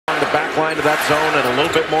back line to that zone and a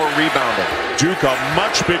little bit more rebounding. Duke a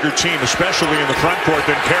much bigger team, especially in the front court,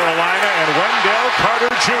 than Carolina, and Wendell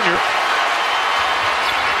Carter Jr.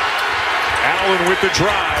 Allen with the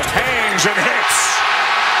drive, hangs and hits.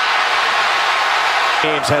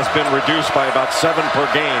 Games has been reduced by about 7 per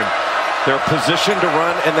game. They're positioned to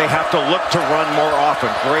run, and they have to look to run more often.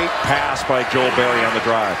 Great pass by Joel Berry on the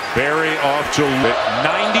drive. Berry off to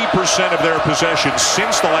 90% of their possessions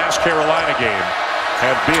since the last Carolina game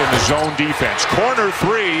have been zone defense. Corner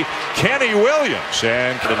 3, Kenny Williams.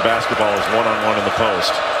 And in basketball is one-on-one in the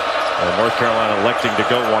post. North Carolina electing to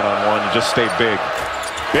go one-on-one and just stay big.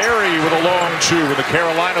 Berry with a long 2, and the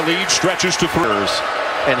Carolina lead stretches to 3.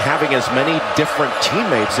 And having as many different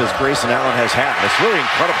teammates as Grayson Allen has had. It's really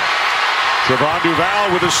incredible. Trevon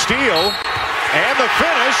Duval with a steal, and the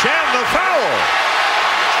finish, and the foul.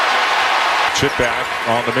 Sit back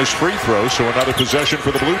on the missed free throw, so another possession for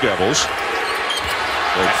the Blue Devils.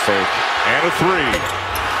 Great fake. And a 3.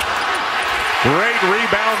 Great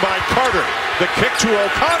rebound by Carter. The kick to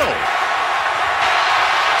O'Connell.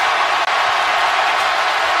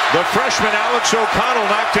 The freshman Alex O'Connell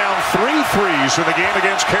knocked down 3 threes in the game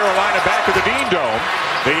against Carolina back at the Dean Dome.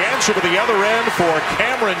 The answer to the other end for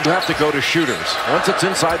Cameron. You have to go to shooters. Once it's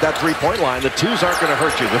inside that three-point line, the 2s aren't going to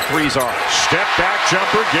hurt you. The 3s are. Step back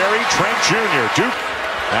jumper, Gary Trent Jr. Duke.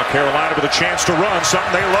 Now Carolina with a chance to run,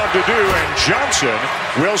 something they love to do, and Johnson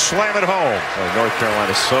will slam it home. North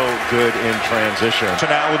Carolina is so good in transition.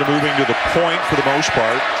 Allen moving to the point for the most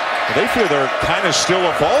part. They feel they're kind of still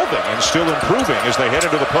evolving and still improving as they head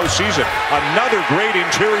into the postseason. Another great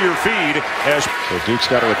interior feed as so Duke's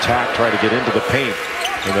got to attack, try to get into the paint,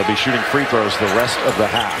 and they'll be shooting free throws the rest of the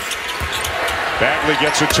half. Bagley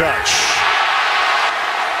gets a touch.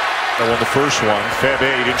 Won the first one, Feb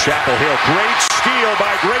 8 in Chapel Hill. Great steal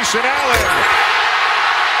by Grayson Allen.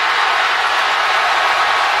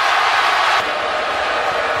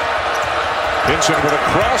 Pinson with a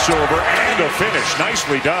crossover and a finish.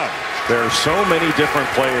 Nicely done. There are so many different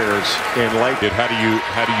players in light. How do you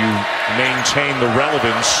maintain the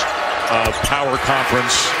relevance of power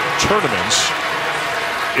conference tournaments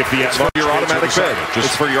if the it's for your automatic bid?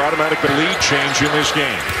 It's for your automatic bid. Lead change in this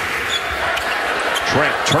game.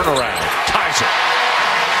 Trent turnaround ties it.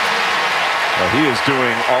 Well, he is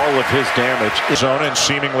doing all of his damage. Arizona and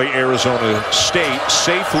seemingly Arizona State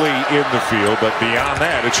safely in the field, but beyond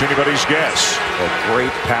that, it's anybody's guess.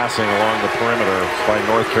 Great passing along the perimeter by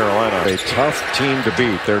North Carolina. A tough team to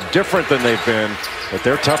beat. They're different than they've been, but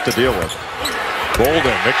they're tough to deal with.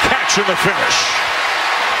 Bolden, the catch and the finish.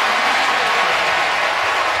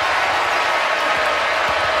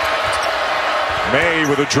 May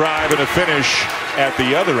with a drive and a finish at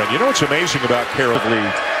the other end. You know what's amazing about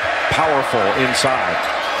Carolina? Powerful inside.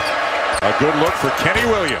 A good look for Kenny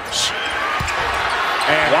Williams.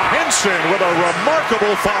 And Pinson with a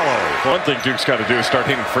remarkable follow. One thing Duke's got to do is start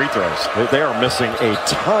hitting free throws. They are missing a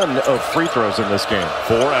ton of free throws in this game.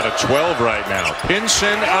 4 out of 12 right now.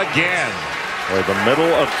 Pinson again. Boy, the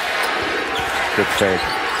middle of... Good fake.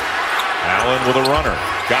 Allen with a runner.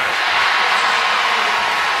 Got it.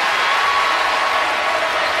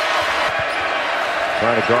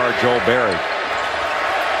 Trying to guard Joel Berry.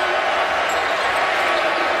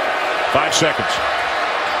 5 seconds.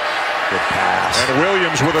 Good pass. And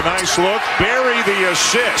Williams with a nice look. Berry the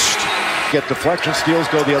assist. Get deflection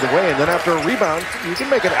steals go the other way, and then after a rebound, you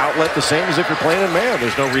can make an outlet the same as if you're playing in man.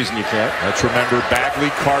 There's no reason you can't. Let's remember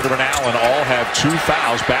Bagley, Carter, and Allen all have 2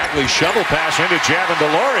 fouls. Bagley shovel pass into Javin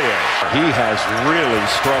DeLaurier. He has really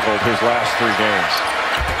struggled his last 3 games.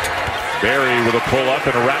 Berry with a pull-up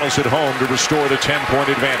and rattles it home to restore the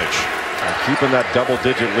 10-point advantage. Keeping that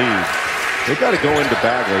double-digit lead. They've got to go into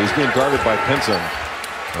Bagley. He's being guarded by Pinson.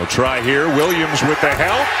 They'll try here. Williams with the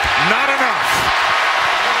help. Not enough.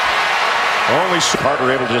 Only Carter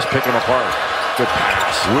able to just pick him apart. Good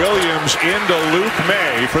pass. Williams into Luke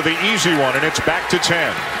May for the easy one, and it's back to 10.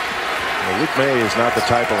 Well, Luke May is not the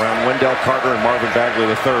type around Wendell Carter and Marvin Bagley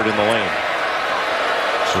III in the lane.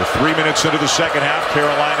 So 3 minutes into the second half,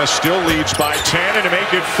 Carolina still leads by 10, and to make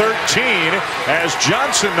it 13 as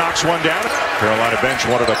Johnson knocks one down. Carolina bench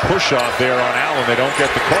wanted a push-off there on Allen. They don't get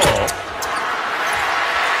the call.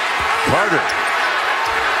 Carter.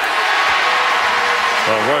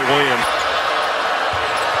 Roy Williams.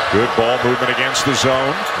 Good ball movement against the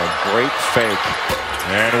zone. A great fake.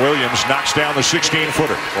 And Williams knocks down the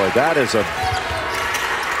 16-footer. Boy, that is a...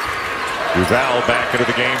 Duval back into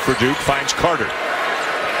the game for Duke. Finds Carter.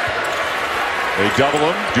 They double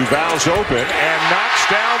him. Duval's open and knocks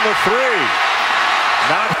down the 3.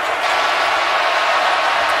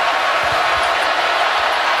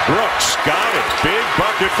 Brooks got it. Big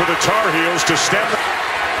bucket for the Tar Heels to stem.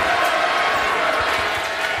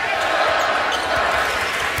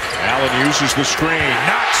 uses the screen,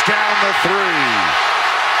 knocks down the three.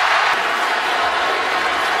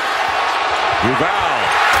 Duval.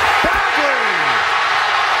 Bagley!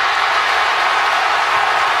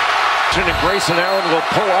 And Grayson Allen will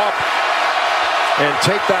pull up and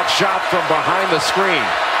take that shot from behind the screen.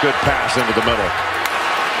 Good pass into the middle.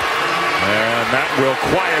 And that will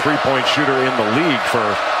quiet. Three-point shooter in the league for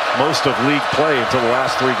most of league play until the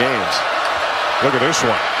last 3 games. Look at this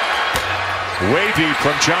one. Way deep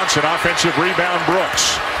from Johnson. Offensive rebound,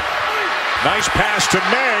 Brooks. Nice pass to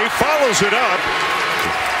May. Follows it up.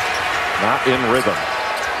 Not in rhythm.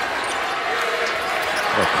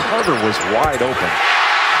 Well, Carter was wide open.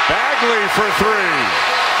 Bagley for 3.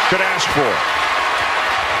 Could ask for.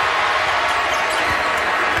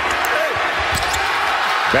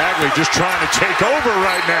 Bagley just trying to take over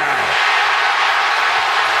right now.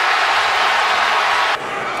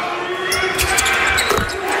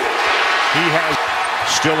 He has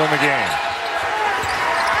still in the game.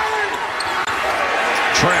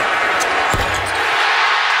 Trent.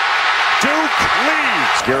 Duke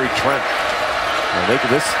leads. Gary Trent.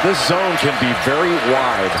 This zone can be very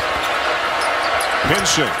wide.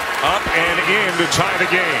 Pinson up and in to tie the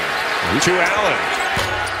game. To Allen.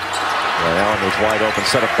 Well, Allen was wide open.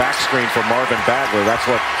 Set a back screen for Marvin Bagley. That's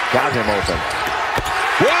what got him open.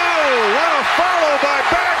 Whoa! What a follow by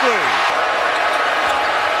Bagley.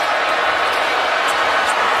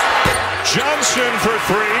 Johnson for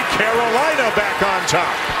 3. Carolina back on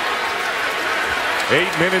top. 8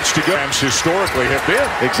 minutes to go. Historically have been.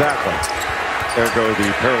 Exactly. There go the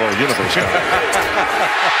parallel universe.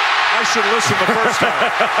 I should listen the first time.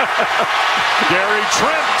 Gary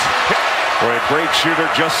Trent. Boy, a great shooter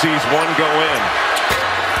just sees one go in.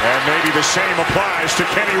 And maybe the same applies to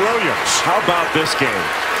Kenny Williams. How about this game?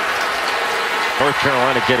 North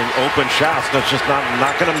Carolina getting open shots. That's just not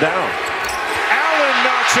knocking them down. Allen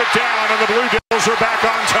knocks it down, and the Blue Devils are back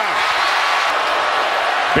on top.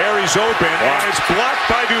 Barry's open, and it's blocked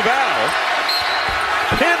by Duval.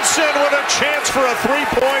 Pinson with a chance for a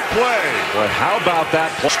 3-point play. Boy, how about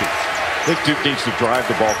that play? I think Duke needs to drive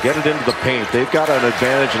the ball, get it into the paint. They've got an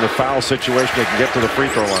advantage in the foul situation. They can get to the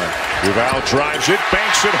free throw line. Duval drives it,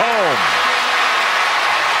 banks it home.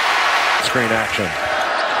 Screen action.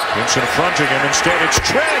 Pinson fronting him. Instead, it's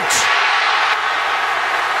Trent.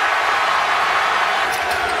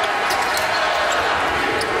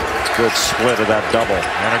 Good split of that double.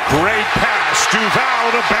 And a great pass. Duval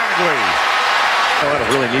to Bagley. Carolina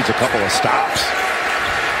really needs a couple of stops.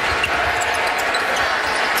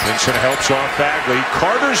 Pinson helps off Bagley.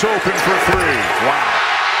 Carter's open for 3. Wow.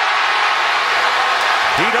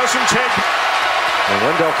 He doesn't take. And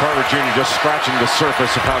Wendell Carter Jr. just scratching the surface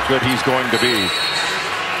of how good he's going to be.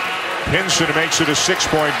 Pinson makes it a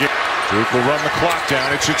 6-point game. Duke will run the clock down.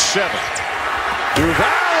 It's at 7. Duval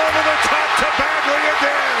over the top to Bagley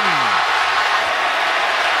again.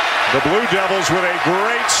 The Blue Devils with a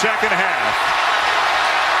great second half.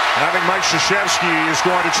 And I think Mike Krzyzewski is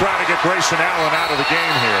going to try to get Grayson Allen out of the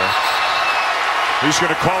game here. He's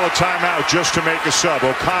going to call a timeout just to make a sub.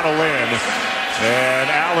 O'Connell in, and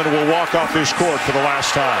Allen will walk off this court for the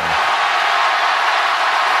last time.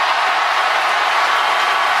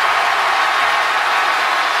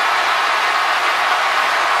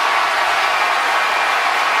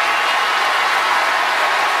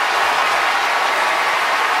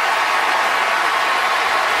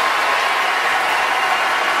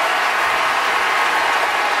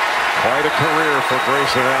 Quite a career for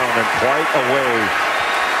Grayson Allen, and quite a way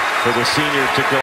for the senior to go.